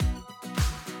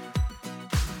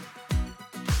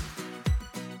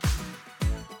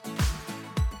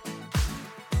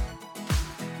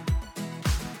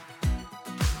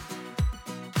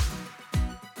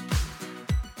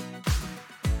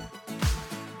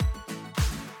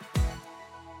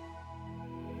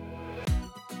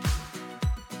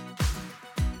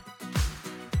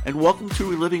and welcome to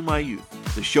Reliving My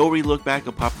Youth, the show where we look back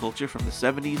at pop culture from the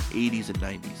 70s, 80s, and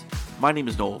 90s. My name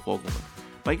is Noel Fogelman.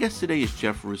 My guest today is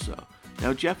Jeff Russo.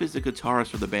 Now, Jeff is the guitarist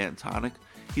for the band Tonic.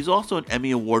 He's also an Emmy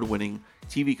Award-winning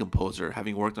TV composer,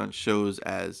 having worked on shows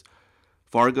as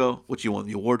Fargo, which he won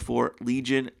the award for,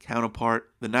 Legion,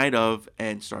 Counterpart, The Night of,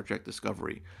 and Star Trek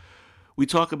Discovery. We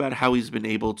talk about how he's been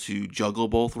able to juggle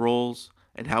both roles,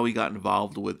 and how he got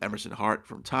involved with Emerson Hart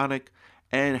from Tonic,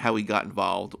 and how he got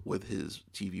involved with his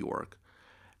TV work.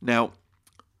 Now,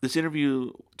 this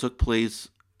interview took place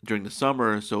during the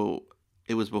summer, so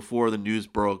it was before the news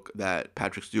broke that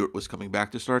Patrick Stewart was coming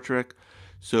back to Star Trek,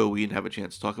 so we didn't have a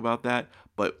chance to talk about that.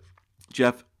 But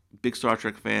Jeff, big Star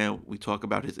Trek fan, we talk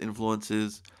about his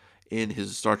influences in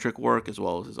his Star Trek work as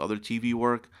well as his other TV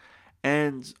work,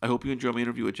 and I hope you enjoy my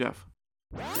interview with Jeff.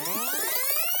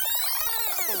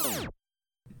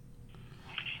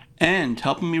 And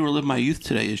helping me relive my youth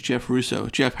today is Jeff Russo.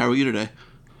 Jeff, how are you today?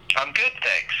 I'm good,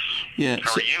 thanks. Yeah.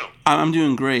 How are you? I'm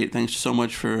doing great. Thanks so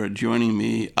much for joining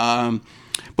me.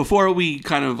 Before we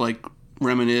kind of like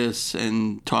reminisce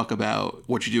and talk about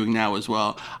what you're doing now as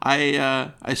well,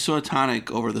 I saw Tonic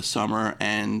over the summer,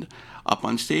 and up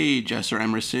on stage I saw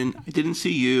Emerson. I didn't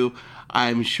see you.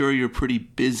 I'm sure you're pretty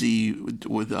busy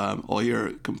with all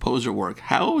your composer work.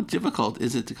 How difficult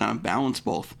is it to kind of balance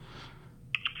both?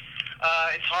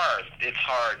 It's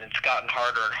hard. It's gotten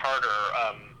harder and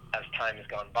harder as time has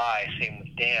gone by. Same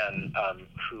with Dan,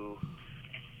 who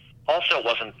also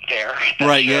wasn't there.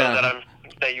 Right. Yeah.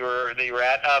 That you were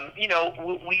at.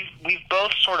 We've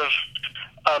both sort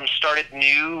of started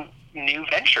new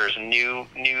ventures and new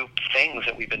things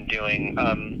that we've been doing.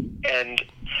 And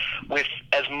with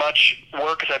as much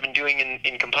work as I've been doing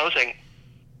in composing,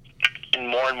 it's been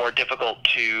more and more difficult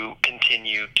to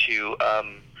continue to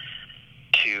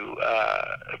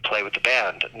play with the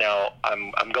band. Now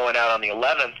I'm going out on the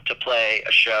 11th to play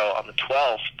a show on the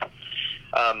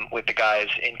 12th with the guys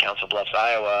in Council Bluffs,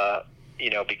 Iowa.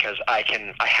 Because I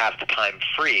have the time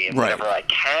free, and right. Whenever I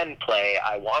can play,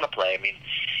 I want to play. I mean,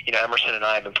 Emerson and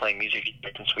I have been playing music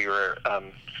since we were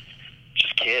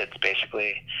just kids,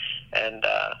 basically, and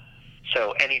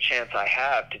so any chance I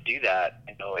have to do that,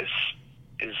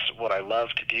 is what I love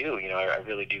to do. I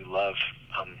really do love.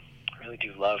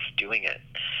 Doing it.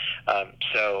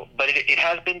 But it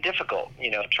has been difficult,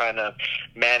 trying to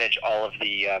manage all of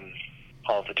the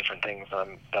different things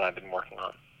that I've been working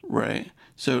on. Right.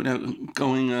 So now,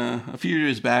 going a few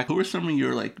years back, who were some of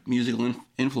your like musical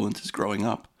influences growing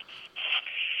up?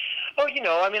 Oh,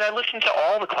 I listened to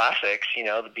all the classics.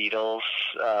 The Beatles,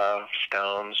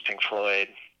 Stones, Pink Floyd,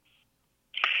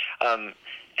 and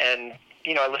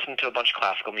I listened to a bunch of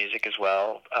classical music as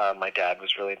well. My dad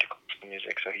was really into classical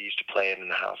music, so he used to play it in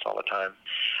the house all the time.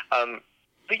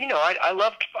 But I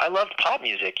loved pop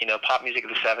music. Pop music of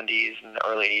the '70s and the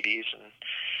early '80s,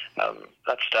 and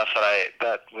that stuff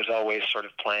that was always sort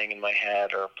of playing in my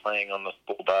head, or playing on the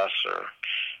school bus, or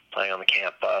playing on the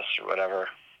camp bus, or whatever.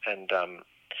 And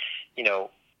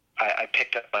I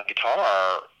picked up my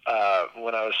guitar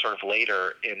when I was sort of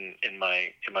later in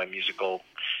my musical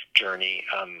journey.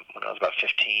 When I was about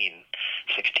 15,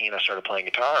 16, I started playing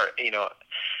guitar.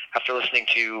 After listening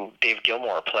to Dave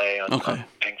Gilmour play on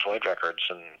Pink Floyd records,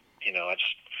 and I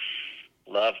just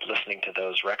loved listening to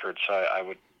those records. So I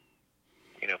would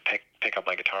pick up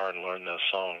my guitar and learn those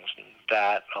songs, and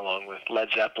that, along with Led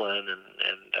Zeppelin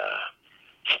and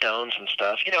Stones and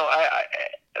stuff.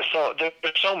 So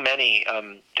there's so many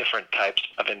different types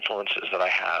of influences that I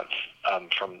have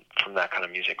from that kind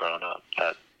of music growing up,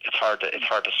 that it's hard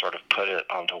to sort of put it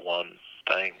onto one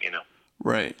thing.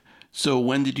 Right. So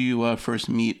when did you first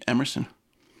meet Emerson?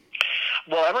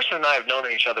 Well, Emerson and I have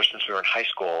known each other since we were in high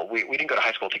school. We didn't go to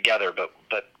high school together, but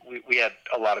we had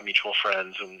a lot of mutual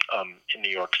friends in New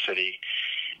York City,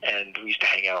 and we used to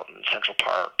hang out in Central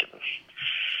Park and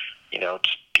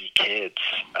just be kids.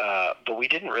 But we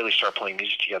didn't really start playing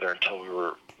music together until we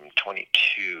were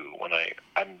 22, when I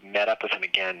met up with him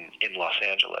again in Los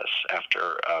Angeles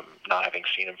after not having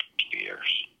seen him for a few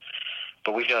years.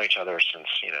 But we've known each other since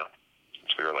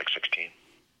we were like 16.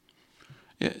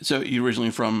 Yeah. So you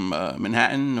originally from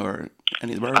Manhattan or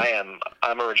any of the boroughs?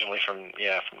 I'm originally from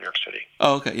New York City.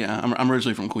 Oh, okay. Yeah, I'm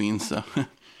originally from Queens, so.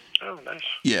 Oh, nice.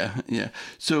 Yeah.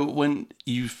 So when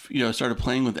you started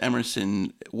playing with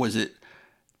Emerson, was it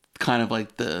kind of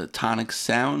like the Tonic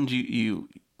sound you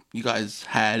guys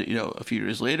had a few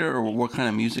years later, or what kind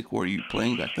of music were you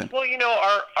playing back then? Well,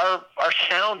 our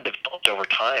sound developed over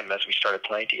time as we started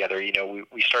playing together.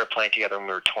 We started playing together when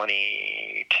we were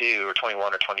 22 or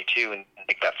 21 or 22, and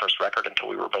make that first record until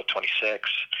we were both 26.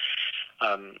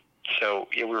 So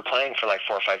we were playing for like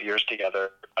 4 or 5 years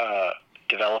together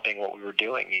developing what we were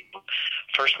doing.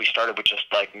 First, we started with just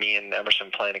like me and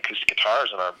Emerson playing acoustic guitars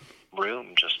in our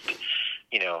room, just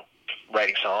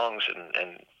writing songs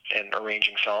and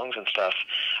arranging songs and stuff.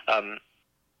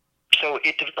 So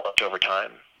it developed over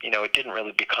time. It didn't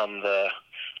really become the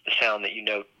sound that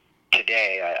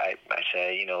today. I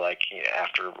say,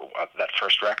 after that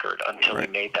first record, until we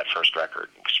made that first record,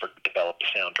 we sort of developed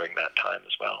the sound during that time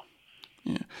as well.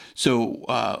 Yeah.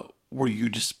 So were you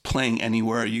just playing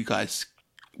anywhere you guys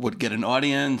would get an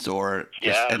audience, or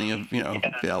just any of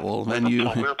available venue?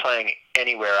 We were playing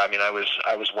anywhere. I mean, I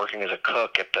was working as a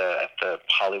cook at the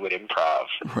Hollywood Improv.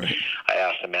 Right. I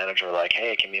asked the manager, like,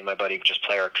 hey, can me and my buddy just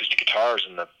play our acoustic guitars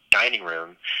in the dining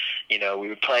room? We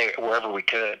would play wherever we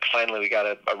could. Finally, we got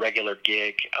a regular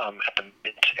gig at the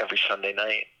Mint every Sunday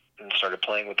night and started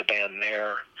playing with the band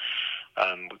there.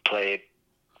 We played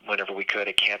whenever we could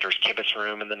at Cantor's Kibitz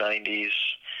Room in the 90s.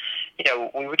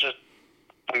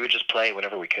 We would just play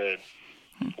whenever we could,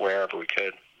 wherever we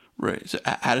could. Right. So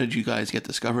how did you guys get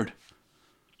discovered?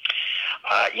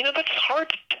 That's hard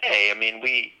to say. I mean,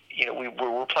 we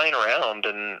were playing around,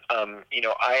 and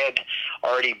I had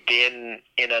already been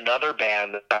in another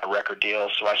band that got a record deal,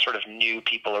 so I sort of knew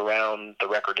people around the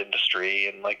record industry,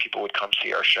 and like people would come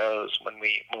see our shows when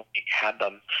we had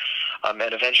them.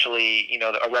 And eventually,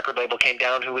 a record label came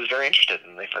down who was very interested,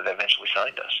 and they eventually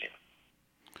signed us.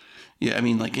 Yeah, I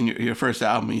mean, like in your first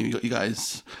album, you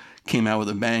guys came out with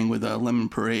a bang with Lemon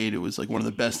Parade. It was like one of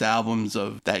the best albums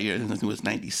of that year. I think it was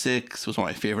 96. It was one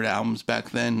of my favorite albums back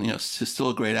then. It's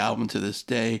still a great album to this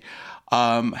day.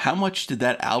 How much did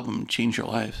that album change your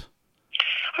life?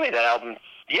 I mean, that album,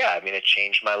 it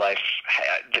changed my life.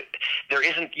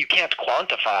 You can't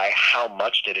quantify how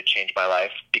much did it change my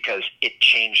life, because it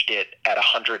changed it at a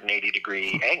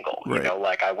 180-degree angle. Right.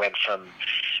 Like I went from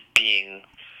being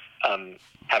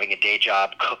having a day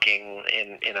job cooking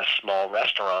in a small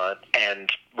restaurant and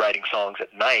writing songs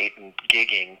at night and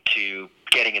gigging, to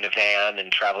getting in a van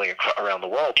and traveling around the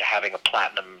world, to having a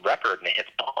platinum record and a hit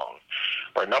song,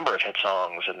 or a number of hit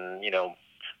songs, and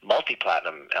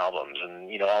multi-platinum albums,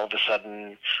 and all of a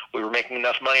sudden we were making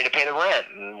enough money to pay the rent,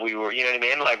 and we were,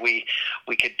 like we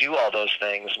could do all those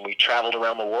things, and we traveled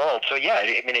around the world. So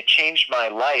it changed my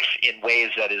life in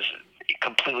ways that is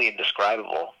completely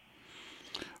indescribable.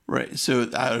 Right. So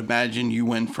I would imagine you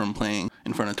went from playing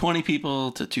in front of 20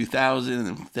 people to 2,000,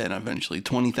 and then eventually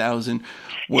 20,000.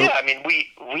 Yeah, I mean,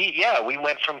 we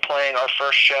went from playing our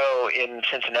first show in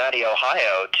Cincinnati,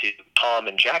 Ohio, to Tom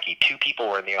and Jackie. 2 people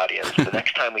were in the audience. The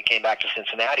next time we came back to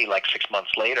Cincinnati, like 6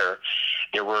 months later,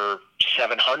 there were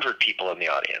 700 people in the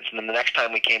audience. And then the next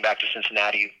time we came back to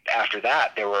Cincinnati after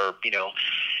that, there were,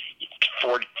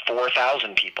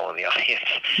 4,000 people in the audience.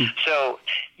 So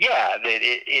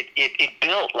it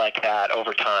built like that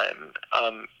over time,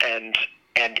 and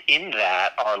in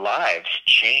that our lives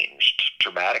changed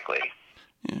dramatically.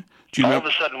 Yeah. All of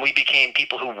a sudden, we became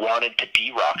people who wanted to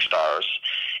be rock stars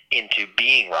into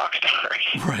being rock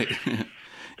stars. Right.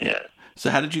 Yeah. So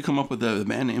how did you come up with the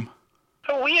band name?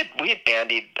 Oh, we had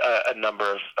bandied a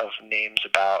number of names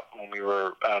about when we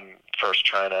were first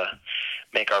trying to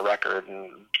make our record, and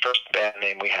first band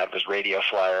name we had was Radio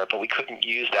Flyer, but we couldn't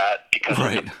use that because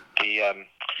of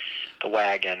the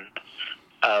wagon.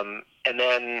 And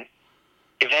then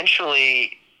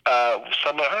eventually,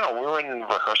 someone, we were in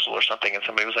rehearsal or something, and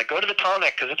somebody was like, "Go to the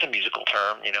Tonic," because it's a musical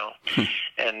term,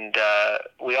 And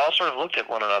we all sort of looked at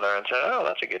one another and said, "Oh,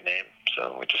 that's a good name."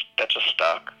 So that just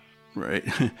stuck. Right.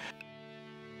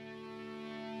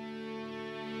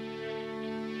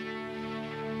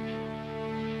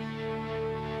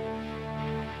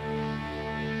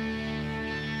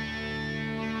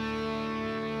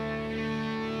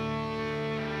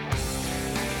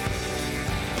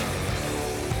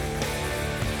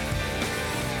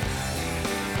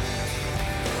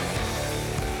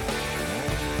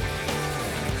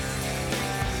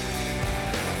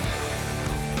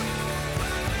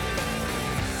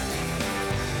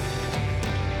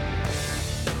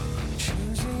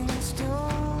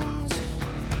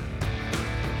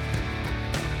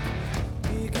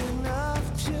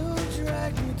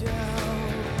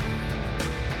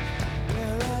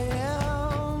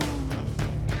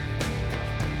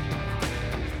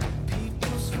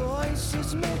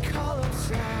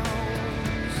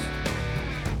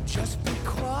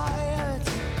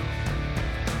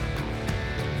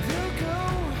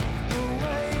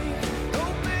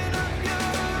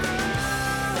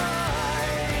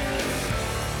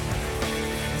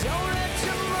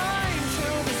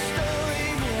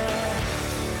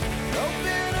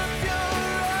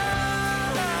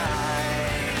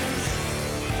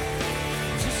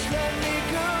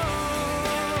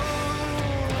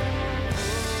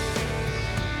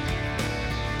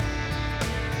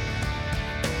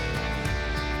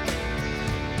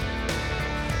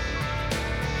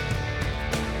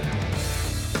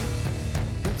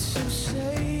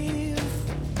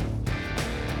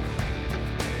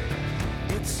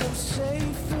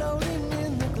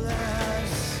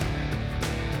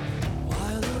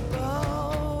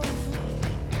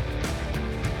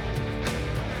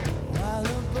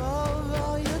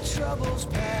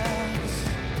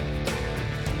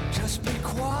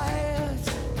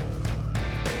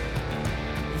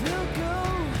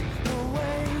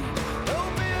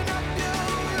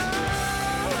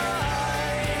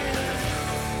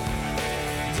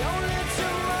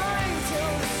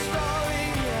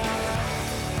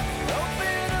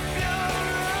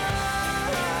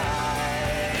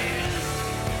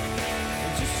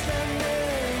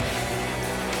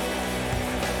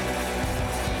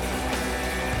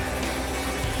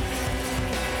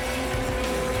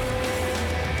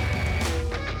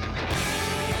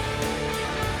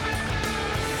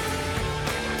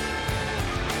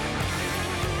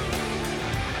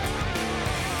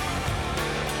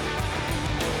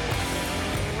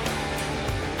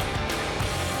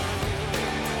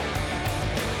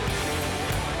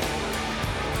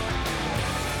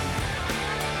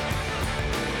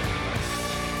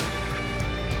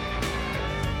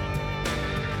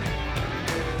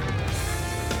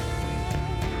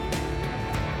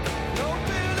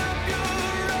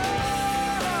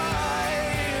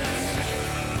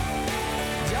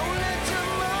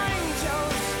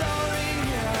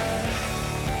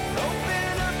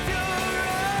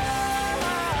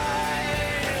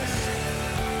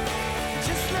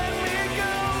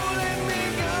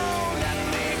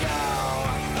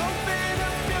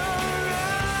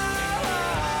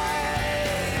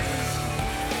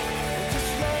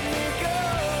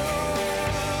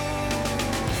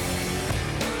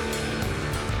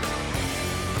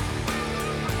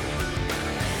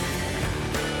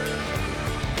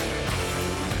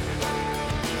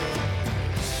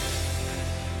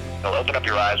 Well, Open Up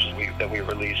Your Eyes that we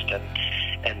released,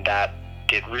 and that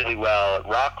did really well at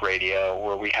rock radio,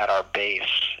 where we had our bass,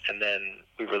 and then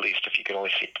we released If You Could Only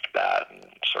See That, and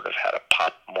sort of had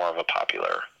more of a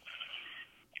popular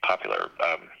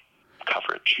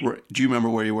coverage. Right. Do you remember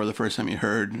where you were the first time you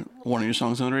heard one of your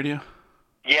songs on the radio?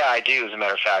 Yeah, I do. As a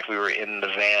matter of fact, we were in the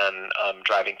van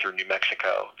driving through New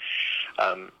Mexico,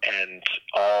 and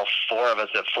all four of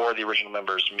the original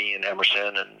members, me and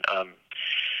Emerson and a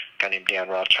guy named Dan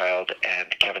Rothschild and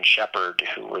Kevin Shepard,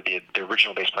 who were the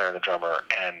original bass player and the drummer,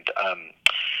 and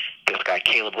this guy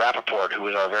Caleb Rappaport, who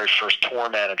was our very first tour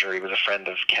manager. He was a friend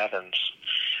of Kevin's.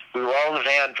 We were all in the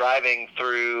van driving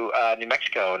through New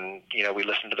Mexico, and we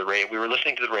listened to the radio. We were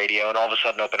listening to the radio, and all of a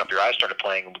sudden, Open Up Your Eyes started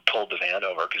playing, and we pulled the van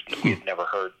over because we had never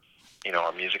heard,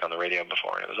 our music on the radio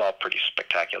before, and it was all pretty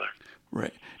spectacular.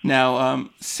 Right. Now,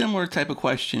 similar type of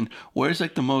question. Where's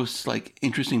the most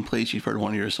interesting place you've heard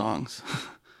one of your songs?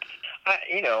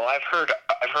 I've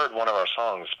heard one of our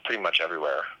songs pretty much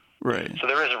everywhere. Right. So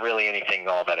there isn't really anything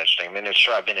all that interesting. I mean,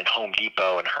 sure, I've been in Home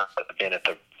Depot and been at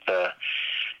the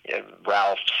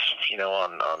Ralph's,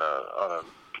 on a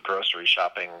grocery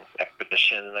shopping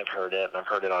expedition, and I've heard it, and I've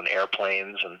heard it on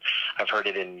airplanes, and I've heard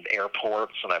it in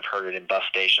airports, and I've heard it in bus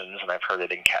stations, and I've heard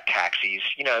it in taxis.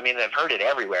 I've heard it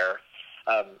everywhere.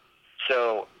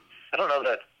 So I don't know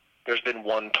that there's been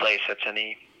one place that's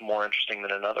any more interesting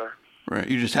than another. Right.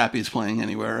 You're just happy it's playing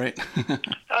anywhere, right?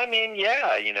 I mean,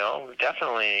 yeah,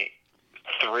 definitely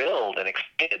thrilled and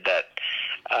excited that,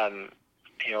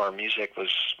 our music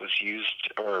was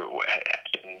used or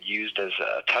had been used as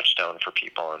a touchstone for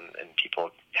people, and people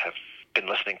have been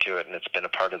listening to it, and it's been a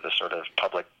part of the sort of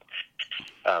public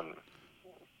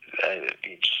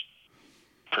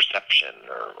perception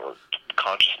or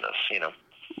consciousness,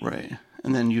 Right.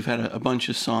 And then you've had a bunch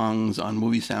of songs on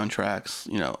movie soundtracks,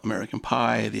 American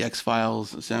Pie, The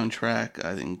X-Files soundtrack,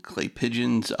 I think Clay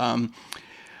Pigeons.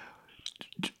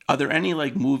 Are there any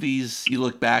movies you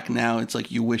look back now, it's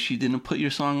you wish you didn't put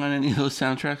your song on any of those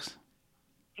soundtracks?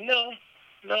 No,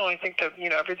 I think that,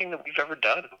 everything that we've ever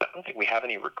done, I don't think we have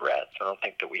any regrets. I don't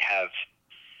think that we have,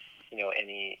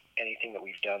 anything that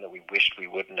we've done that we wished we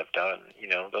wouldn't have done.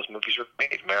 Those movies were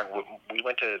made.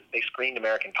 They screened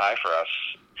American Pie for us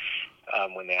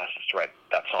when they asked us to write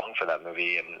that song for that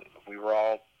movie, and we were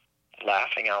all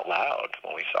laughing out loud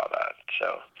when we saw that.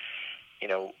 So,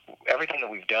 everything that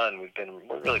we've done, we're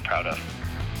really proud of.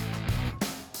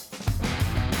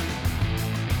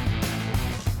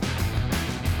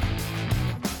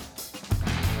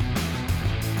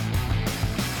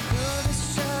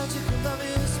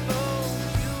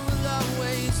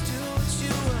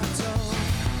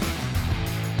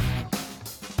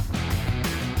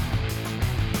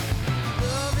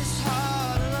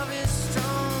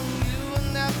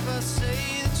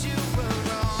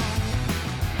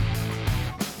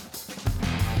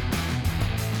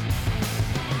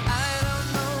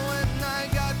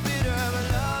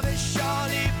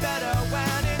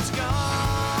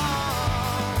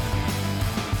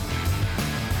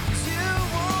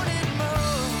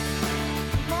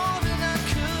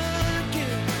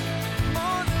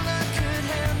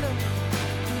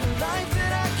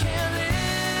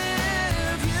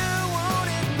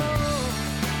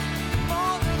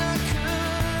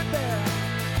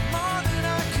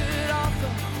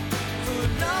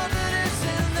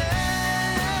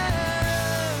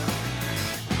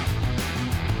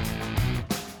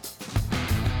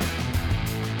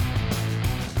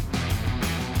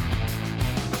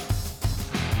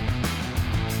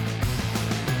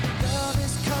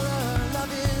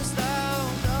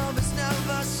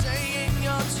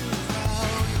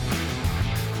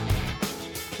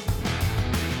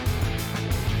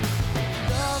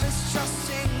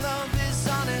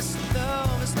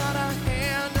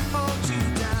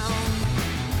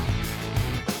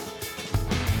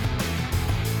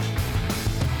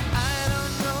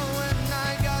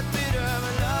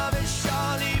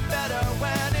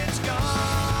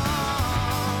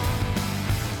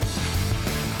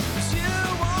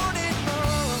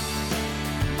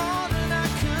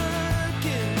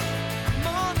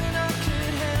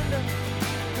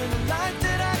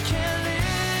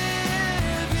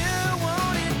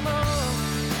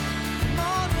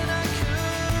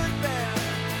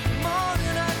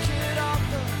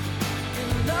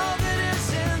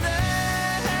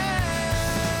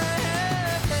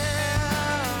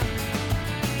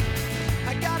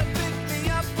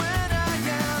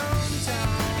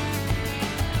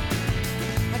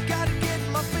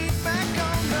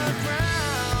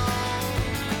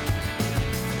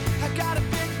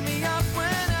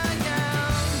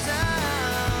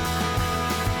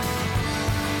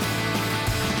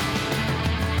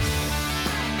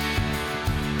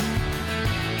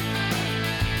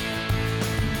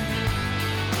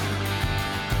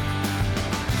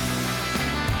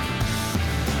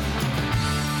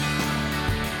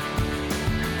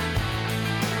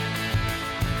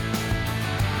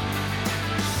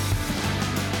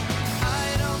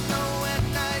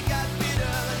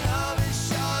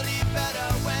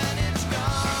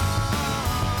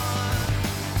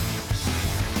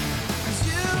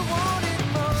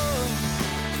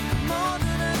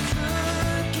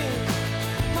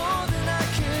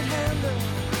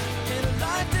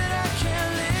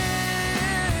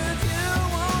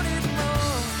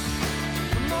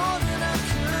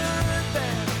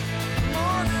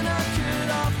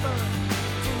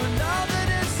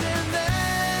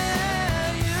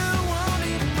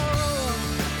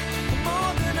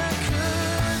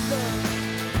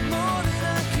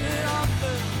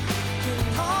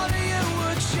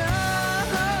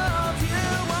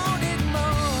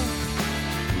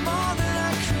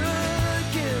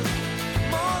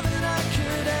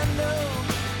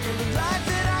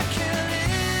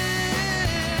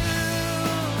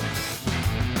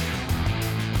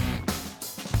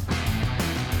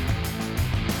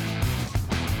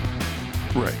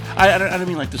 Right. I don't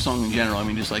mean like the song in general. I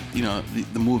mean just like,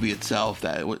 the movie itself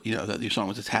that, that your song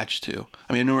was attached to.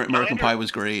 I mean, I know American Pie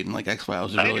was great and like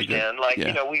X-Files is really good. I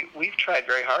understand. Like, we've tried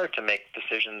very hard to make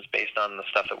decisions based on the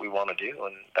stuff that we want to do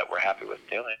and that we're happy with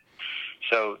doing.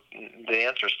 So the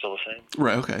answer is still the same.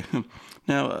 Right, okay.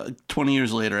 Now, 20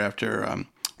 years later after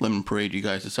Lemon Parade, you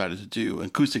guys decided to do an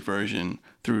acoustic version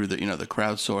through the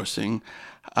crowdsourcing.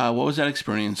 What was that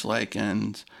experience like?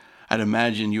 And I'd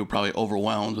imagine you were probably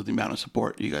overwhelmed with the amount of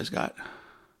support you guys got.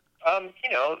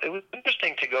 It was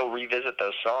interesting to go revisit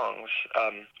those songs.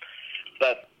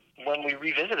 But when we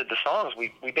revisited the songs,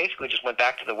 we basically just went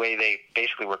back to the way they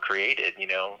basically were created,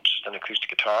 just an acoustic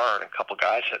guitar and a couple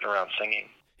guys sitting around singing.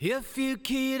 If you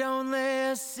could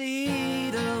only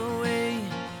see the way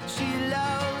she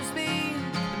loves me,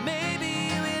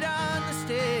 maybe we'd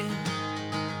understand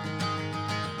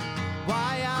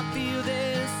why I feel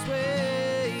this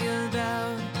way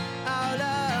about our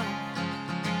love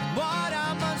and what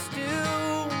I must do.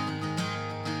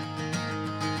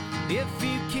 If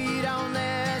you could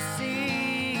only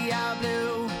see how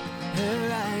blue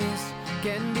her eyes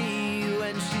can be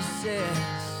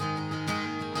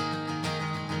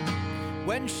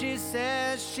when she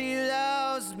says she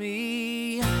loves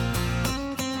me.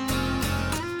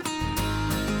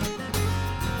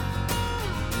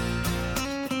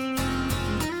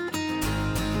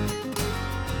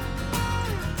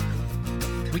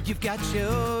 Well, you've got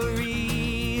your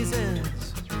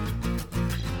reasons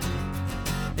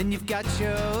and you've got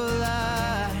your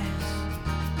lies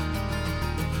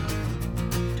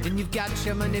and you've got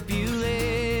your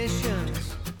manipulations.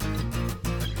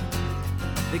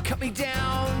 They cut me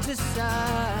down to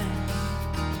size.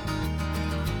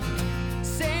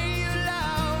 Say you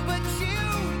love, but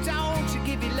you don't. You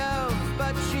give your love,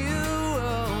 but you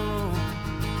won't.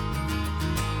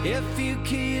 If you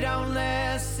could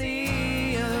only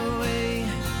see the way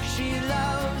she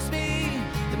loves me,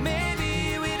 then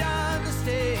maybe we'd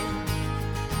understand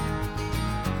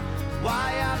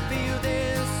why I feel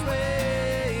this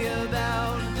way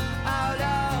about our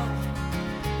love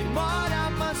and what I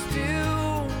must do.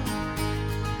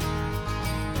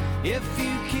 If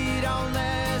you could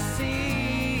only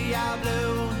see how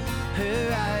blue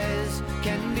her eyes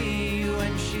can be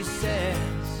when she says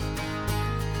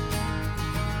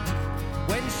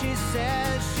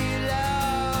she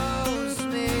loves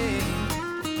me.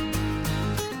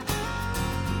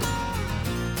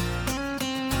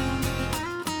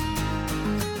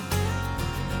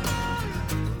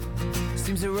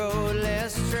 Seems the road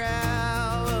less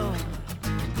traveled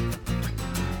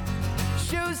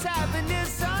shows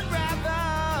happiness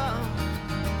unravel,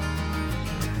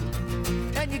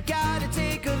 and you gotta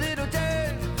take a little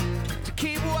dirt to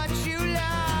keep what you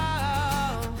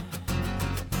love.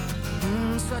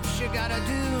 That's what you gotta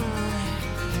do.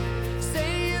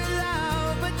 Say you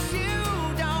love, but you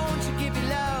don't. You give your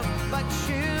love, but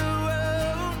you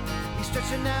won't. You're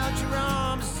stretching out your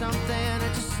arms to something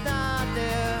that's just not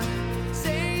there.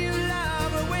 Say you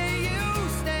love the way you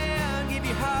stand. Give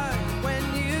your heart when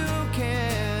you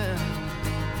can.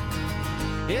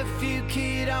 If you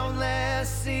could only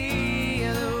see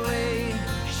the way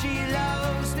she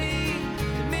loves me,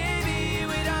 then maybe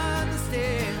we'd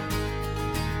understand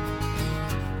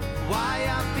why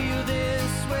I feel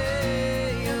this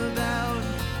way about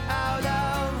our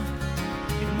love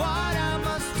and what I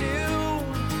must do.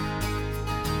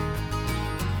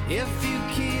 If you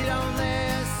could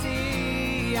only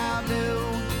see how blue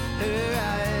her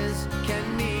eyes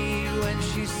can be when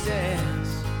she says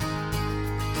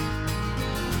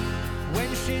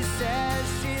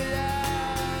she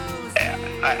loves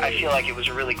me. I feel like it was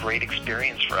a really great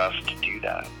experience for us to do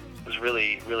that. It was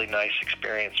really, really nice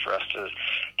experience for us to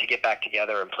get back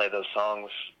together and play those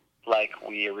songs like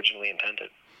we originally intended.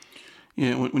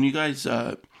 Yeah, when you guys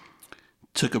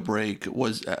took a break,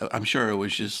 I'm sure it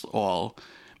was just all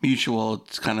mutual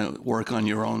to kind of work on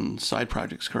your own side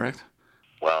projects, correct?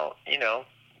 Well,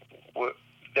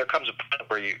 there comes a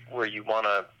point where you want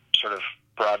to sort of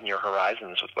broaden your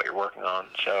horizons with what you're working on.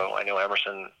 So I know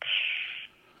Emerson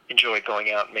enjoyed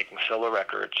going out and making solo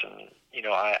records, and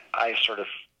I sort of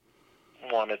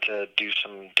wanted to do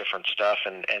some different stuff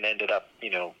and ended up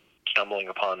stumbling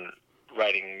upon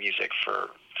writing music for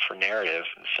narrative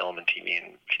and film and TV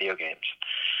and video games.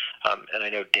 And I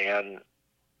know Dan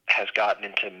has gotten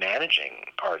into managing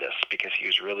artists because he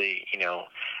was really,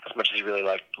 as much as he really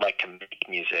liked to make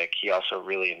music, he also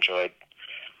really enjoyed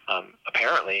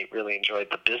apparently really enjoyed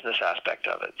the business aspect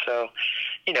of it. So,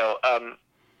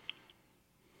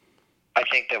 I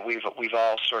think that we've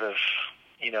all sort of,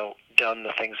 done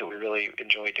the things that we really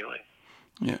enjoy doing.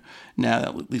 Yeah. Now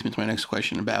that leads me to my next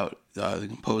question about the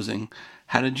composing.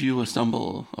 How did you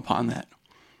stumble upon that?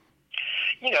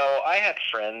 I had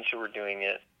friends who were doing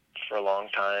it for a long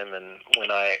time, and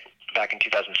back in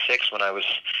 2006, when I was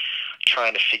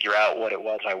trying to figure out what it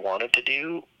was I wanted to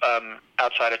do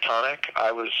outside of Tonic,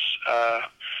 I was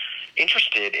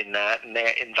interested in that, and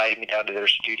they invited me down to their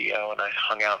studio, and I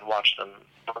hung out and watched them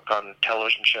work on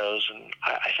television shows, and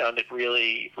I found it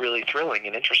really, really thrilling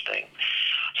and interesting.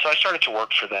 So I started to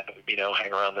work for them,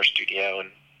 hang around their studio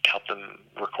and help them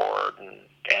record and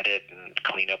edit and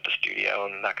clean up the studio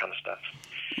and that kind of stuff.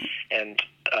 And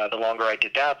the longer I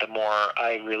did that, the more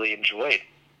I really enjoyed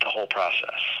the whole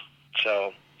process.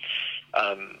 So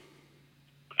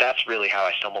that's really how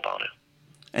I stumbled on it.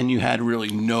 And you had really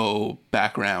no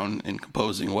background in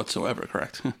composing whatsoever,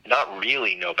 correct? Not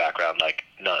really no background, like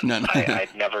none. None. I'd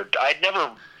never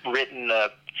written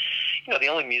the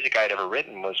only music I'd ever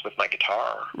written was with my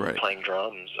guitar, right, playing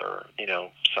drums or,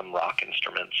 some rock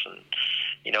instruments. And,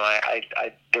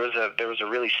 there was a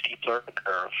really steep learning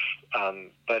curve.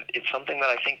 But it's something that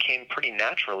I think came pretty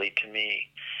naturally to me.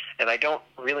 And I don't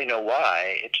really know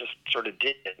why. It just sort of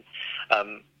did.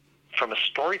 From a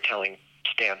storytelling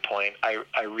standpoint, I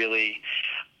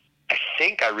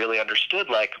think I really understood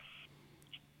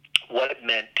what it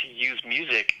meant to use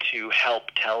music to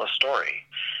help tell a story,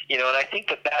 and I think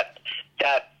that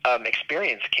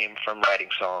experience came from writing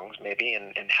songs maybe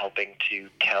and helping to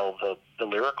tell the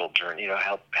lyrical journey,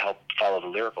 help follow the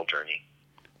lyrical journey.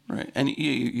 Right, and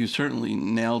you certainly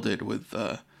nailed it with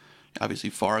obviously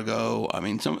Fargo. I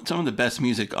mean, some of the best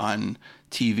music on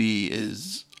TV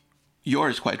is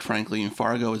yours, quite frankly, and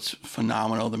Fargo is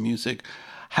phenomenal, the music.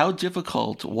 How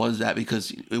difficult was that?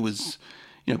 Because it was,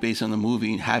 based on the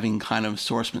movie, having kind of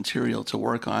source material to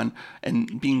work on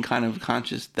and being kind of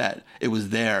conscious that it was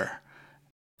there.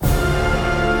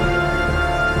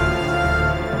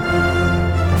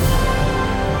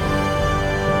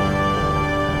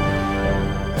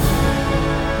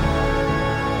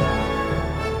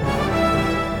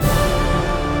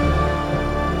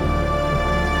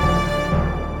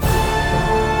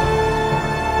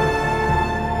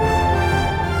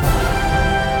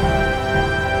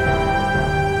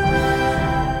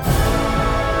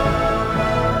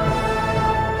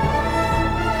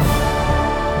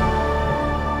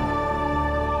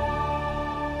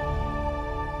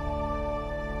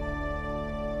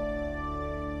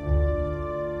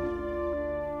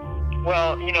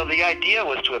 Well, the idea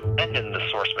was to abandon the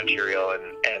source material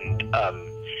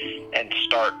and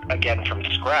start again from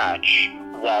scratch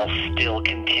while still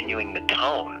continuing the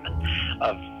tone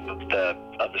of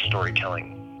the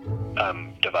storytelling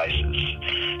devices.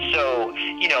 So,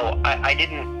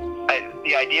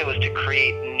 the idea was to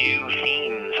create new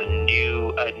themes and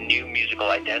a new musical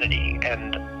identity.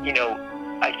 And,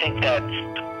 I think that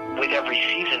with every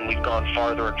season we've gone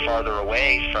farther and farther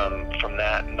away from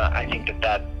that, and I think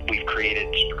that we've created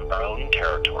our own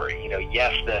territory.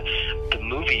 Yes, the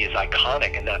movie is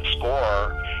iconic, and that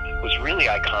score was really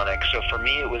iconic. So for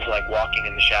me, it was like walking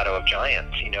in the shadow of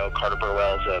giants. Carter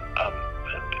Burwell's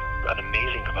an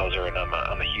amazing composer, and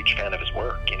I'm a huge fan of his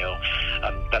work.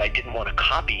 But I didn't want to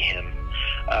copy him,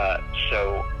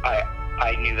 so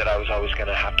I knew that I was always going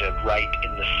to have to write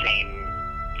in the same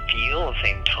feel, the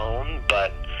same tone,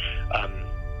 but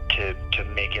to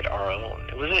make it our own.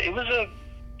 It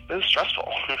was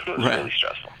stressful. It was Right. Really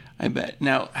stressful. I bet.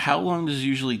 Now, how long does it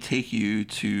usually take you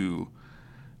to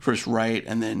first write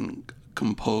and then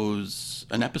compose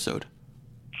an episode?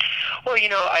 Well,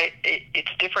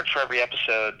 it's different for every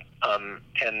episode,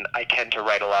 and I tend to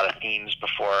write a lot of themes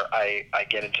before I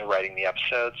get into writing the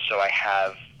episodes. So I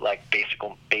have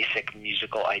basic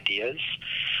musical ideas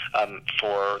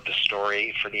for the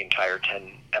story for the entire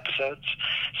 10 episodes.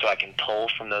 So I can pull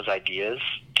from those ideas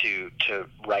to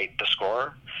write the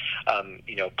score.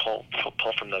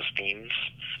 Pull from those themes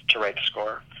to write the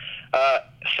score.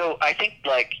 So I think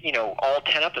all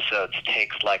 10 episodes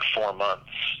takes 4 months.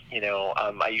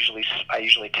 I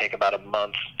usually take about a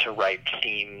month to write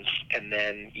themes, and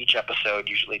then each episode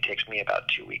usually takes me about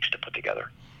 2 weeks to put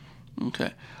together.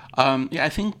 Okay. I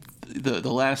think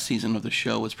the last season of the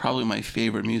show was probably my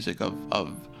favorite music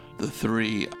of the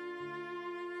three.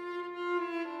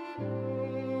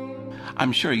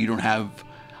 I'm sure you don't have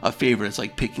a favorite. It's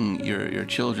like picking your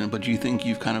children, but do you think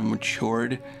you've kind of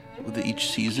matured with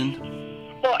each season?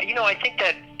 Well, I think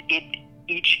that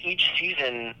each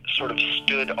season sort of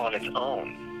stood on its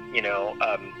own,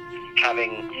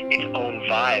 having its own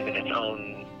vibe and its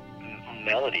own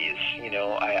melodies.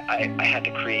 I had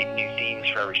to create new themes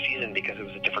for every season because it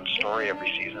was a different story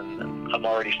every season. And I'm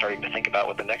already starting to think about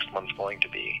what the next one's going to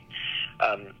be.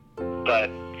 But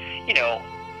you know,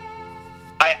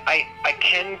 I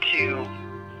tend to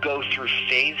go through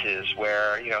phases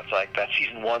where, you know, it's like that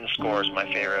season 1 score is my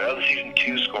favorite. Oh, the season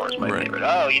 2 score is my favorite.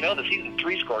 Oh, you know, the season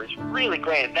 3 score is really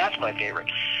great. That's my favorite.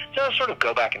 So I sort of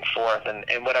go back and forth,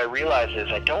 and what I realize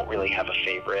is I don't really have a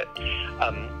favorite.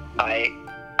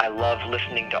 I love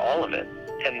listening to all of it.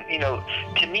 And, you know,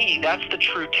 to me, that's the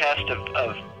true test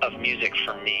of music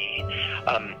for me.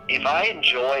 If I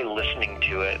enjoy listening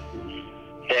to it,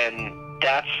 then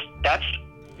that's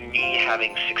me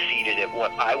having succeeded at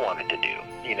what I wanted to do.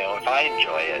 You know, if I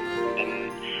enjoy it,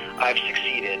 then I've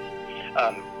succeeded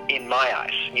in my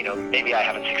eyes. You know, maybe I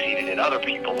haven't succeeded in other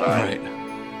people's eyes.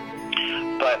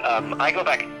 Right. But I go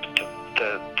back to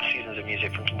the seasons of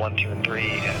music from 1, 2, and 3,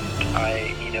 and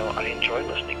I enjoy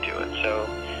listening to it. So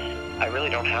I really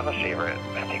don't have a favorite.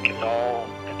 I think it's all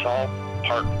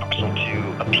part and parcel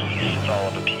to a piece. It's all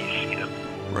of a piece, you know.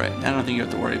 Right. I don't think you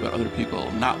have to worry about other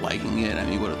people not liking it. I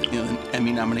mean, what are the, you know, the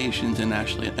Emmy nominations and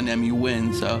actually an Emmy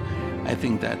win, so I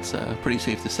think that's pretty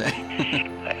safe to say.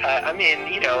 I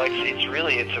mean, you know,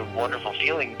 it's a wonderful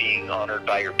feeling being honored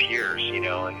by your peers, you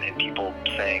know, and people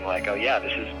saying like, oh yeah,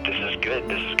 this is good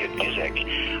music.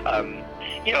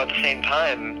 You know, at the same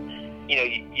time, you know,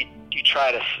 you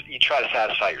try to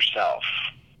satisfy yourself.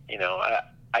 You know,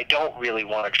 I don't really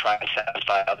want to try to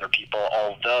satisfy other people,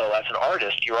 although as an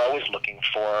artist, you're always looking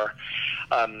for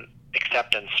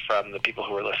acceptance from the people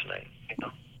who are listening. You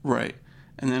know? Right.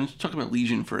 And then let's talk about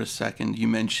Legion for a second. You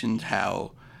mentioned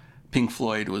how Pink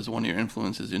Floyd was one of your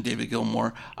influences in David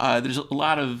Gilmour. There's a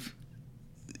lot of,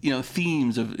 you know,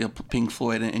 themes of Pink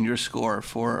Floyd in your score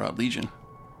for Legion.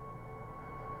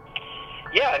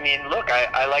 Yeah, I mean, look,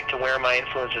 I like to wear my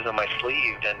influences on my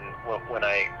sleeve, and when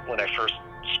I first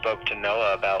spoke to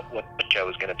Noah about what the show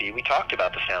was going to be, we talked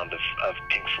about the sound of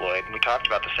Pink Floyd, and we talked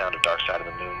about the sound of Dark Side of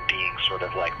the Moon being sort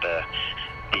of like the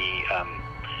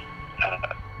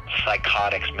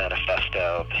Psychotics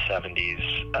manifesto of the 70s,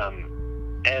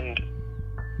 and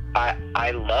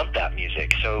I loved that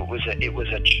music. So it was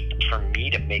a chance for me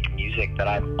to make music that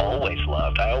I've always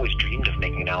loved. I always dreamed of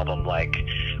making an album like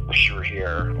Wish You Were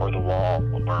Here, or The Wall,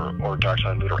 or Dark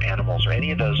Side of the Moon, or Animals, or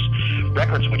any of those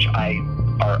records which I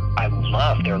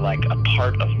love. They're like a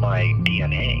part of my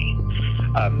DNA.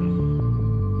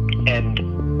 And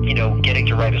you know, getting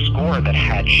to write a score that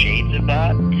had shades of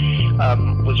that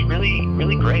was really,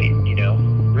 really great. You know,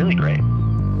 really great.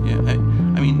 Yeah,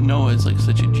 I mean, Noah is like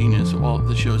such a genius of all of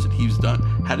the shows that he's done.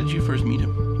 How did you first meet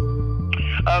him?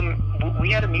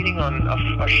 We had a meeting on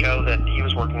a show that he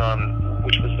was working on,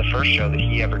 which was the first show that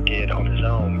he ever did on his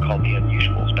own, called The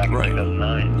Unusuals, back in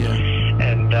 2009. Yeah.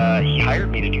 And he hired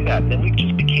me to do that. And then we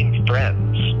just became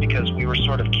friends because we were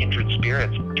sort of kindred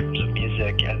spirits in terms of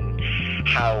music and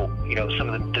how, you know,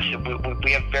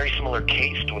 we have very similar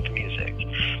taste with music.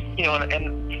 You know,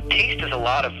 and taste is a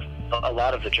lot of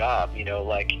the job, you know,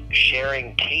 like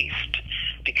sharing taste,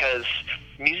 because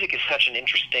music is such an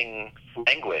interesting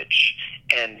language,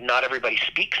 and not everybody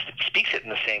speaks it in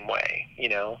the same way. You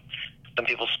know, some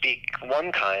people speak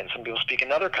one kind, some people speak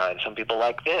another kind, some people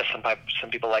like this, some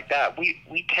people like that.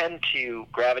 We tend to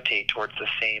gravitate towards the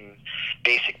same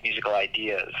basic musical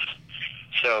ideas,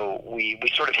 so we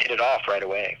sort of hit it off right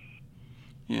away.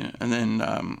 Yeah, and then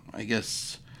I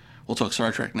guess we'll talk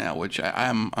Star Trek now, which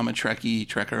I'm a Trekkie,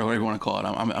 Trekker, whatever you want to call it.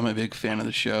 I'm a big fan of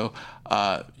the show.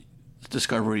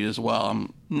 Discovery as well.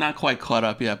 I'm not quite caught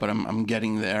up yet, but I'm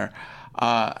getting there.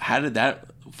 How did that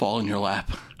fall in your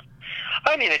lap?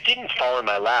 I mean, it didn't fall in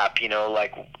my lap. You know,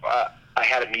 like I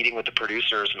had a meeting with the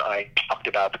producers, and I talked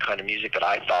about the kind of music that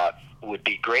I thought would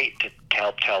be great to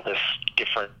help tell this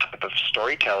different type of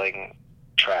storytelling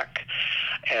track,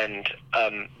 and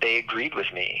they agreed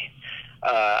with me.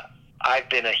 I've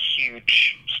been a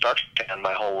huge Star Trek fan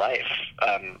my whole life,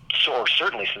 or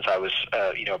certainly since I was,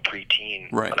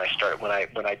 preteen. Right.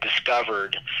 When I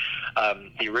discovered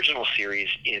the original series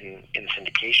in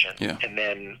syndication, yeah. And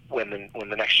then when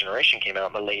the Next Generation came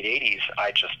out in the late '80s,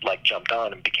 I just jumped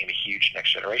on and became a huge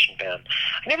Next Generation fan.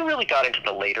 I never really got into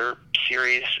the later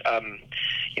series.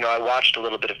 I watched a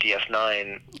little bit of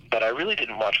DS9, but I really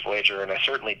didn't watch Voyager, and I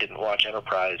certainly didn't watch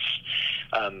Enterprise.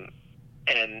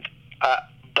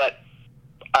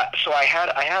 So I had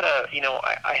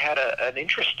an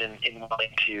interest in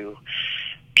wanting to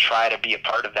try to be a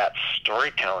part of that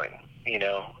storytelling,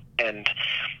 and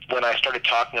when I started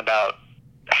talking about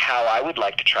how I would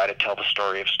like to try to tell the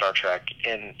story of Star Trek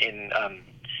in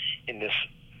this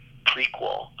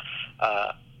prequel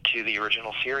to the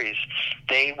original series,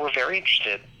 they were very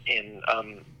interested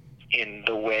in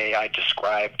the way I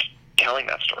described telling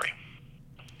that story.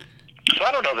 So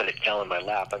I don't know that it fell in my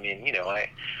lap. I mean,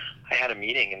 I had a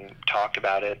meeting and talked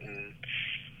about it, and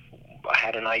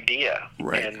had an idea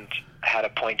Right. and had a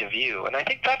point of view. And I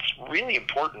think that's really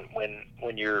important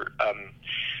when you're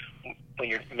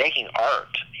making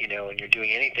art, and you're doing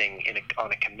anything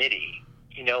on a committee.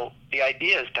 The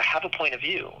idea is to have a point of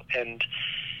view, and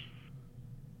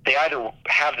they either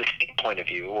have the same point of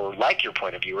view or like your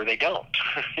point of view, or they don't.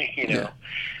 Yeah.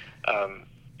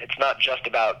 It's not just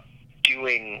about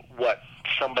doing what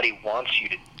somebody wants you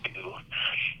to do.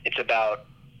 It's about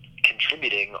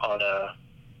contributing on a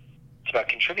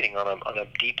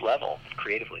deep level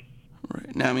creatively.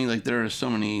 Right. Now, I mean, like, there are so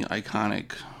many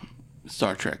iconic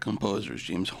Star Trek composers.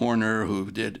 James Horner,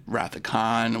 who did Wrath of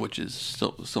Khan, which is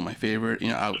still my favorite.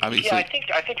 Obviously. Yeah,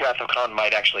 I think Wrath of Khan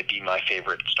might actually be my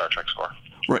favorite Star Trek score.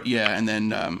 Right. Yeah, and then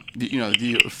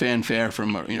the fanfare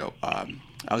from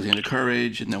Alexander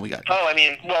Courage, and then we got. Oh, I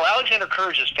mean, well, Alexander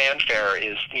Courage's fanfare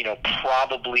is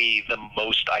probably the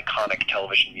most iconic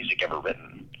television music ever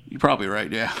written. You're probably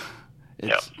right. Yeah.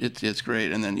 It's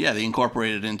great, and then they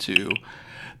incorporated into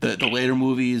the later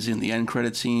movies in the end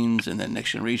credit scenes, and then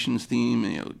Next Generation's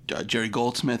theme, Jerry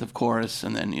Goldsmith, of course,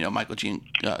 and then Michael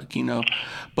Giacchino.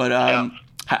 But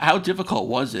how difficult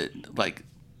was it? Like,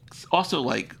 also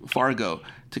like Fargo,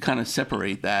 to kind of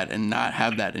separate that and not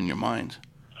have that in your mind.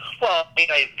 Well, I mean,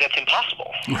 that's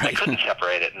impossible. Right. I couldn't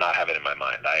separate it and not have it in my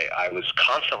mind. I was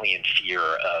constantly in fear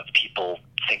of people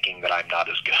thinking that I'm not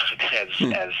as good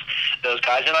as those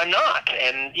guys, and I'm not.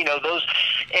 And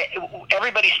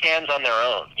everybody stands on their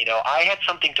own. I had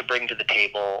something to bring to the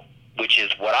table, which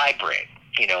is what I bring.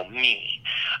 Me,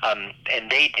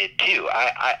 and they did too.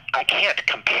 I can't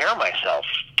compare myself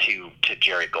to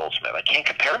Jerry Goldsmith. I can't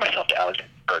compare myself to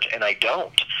Alexander Courage, and I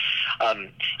don't.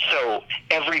 So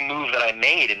every move that I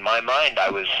made, in my mind, I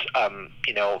was,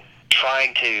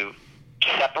 trying to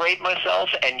separate myself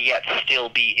and yet still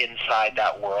be inside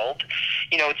that world.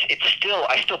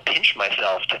 I still pinch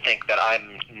myself to think that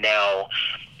I'm now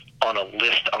on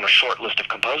a short list of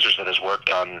composers that has worked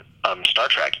on Star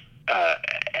Trek.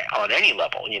 On any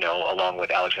level, along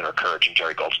with Alexander Courage and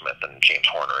Jerry Goldsmith and James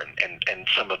Horner and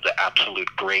some of the absolute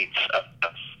greats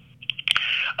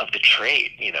of the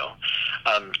trade,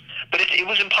 But it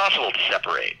was impossible to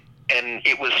separate, and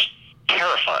it was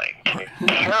terrifying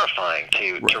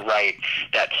to write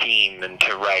that theme and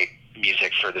to write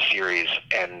music for the series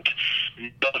and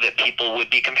know that people would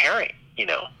be comparing,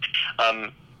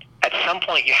 At some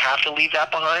point, you have to leave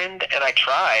that behind, and I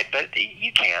tried, but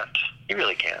you can't. You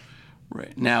really can't.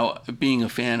 Right. Now, being a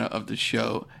fan of the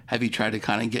show, have you tried to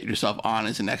kind of get yourself on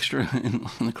as an extra in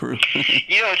the crew?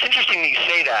 It's interesting that you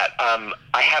say that.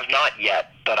 I have not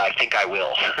yet, but I think I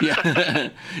will. Yeah.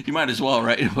 You might as well,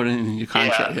 right? Put it in your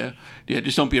contract. Yeah.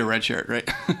 Just don't be a red shirt, right?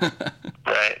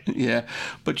 Right. Yeah.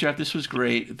 But Jeff, this was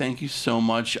great. Thank you so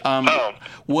much. Thank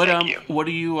you. What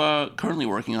are you currently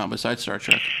working on besides Star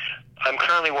Trek? I'm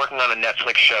currently working on a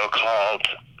Netflix show called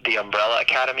The Umbrella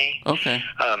Academy. Okay.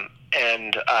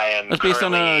 And I am That's based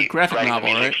on a graphic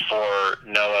novel, right? For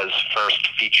Noah's first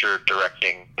feature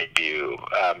directing debut.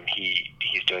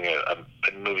 He's doing a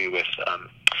movie with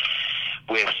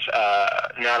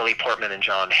Natalie Portman and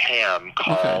John Hamm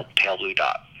called Pale Blue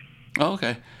Dot. Oh,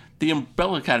 okay. The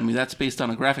Umbrella Academy, that's based on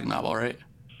a graphic novel, right?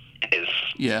 It is.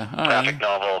 Yeah. Graphic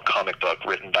novel, comic book,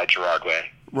 written by Gerard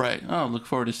Way. Right. Oh, look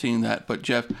forward to seeing that. But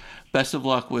Jeff, best of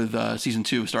luck with season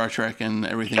 2 of Star Trek and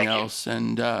everything else.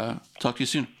 And talk to you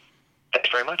soon. Thanks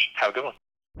very much. Have a good one.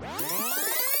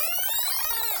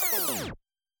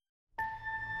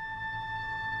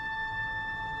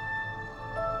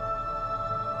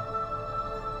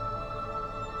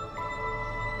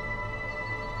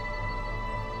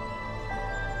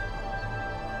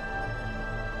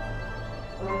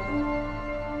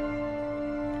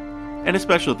 And a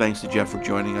special thanks to Jeff for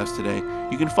joining us today.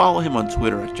 You can follow him on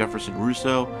Twitter at Jefferson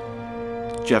Russo,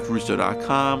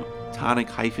 jeffrusso.com,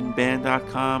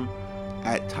 tonic-band.com,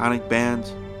 at Tonic Band.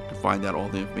 You can find out all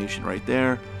the information right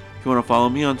there. If you want to follow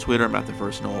me on Twitter, I'm at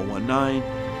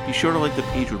TheFirstNoah19. Be sure to like the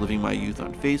page Reliving My Youth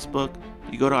on Facebook.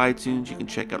 If you go to iTunes, you can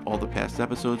check out all the past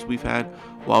episodes we've had.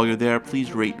 While you're there,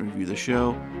 please rate and review the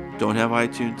show. Don't have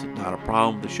iTunes? Not a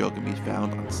problem. The show can be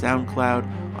found on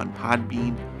SoundCloud, on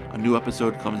Podbean. A new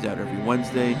episode comes out every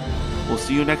Wednesday. We'll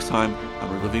see you next time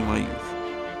on Reliving My Youth.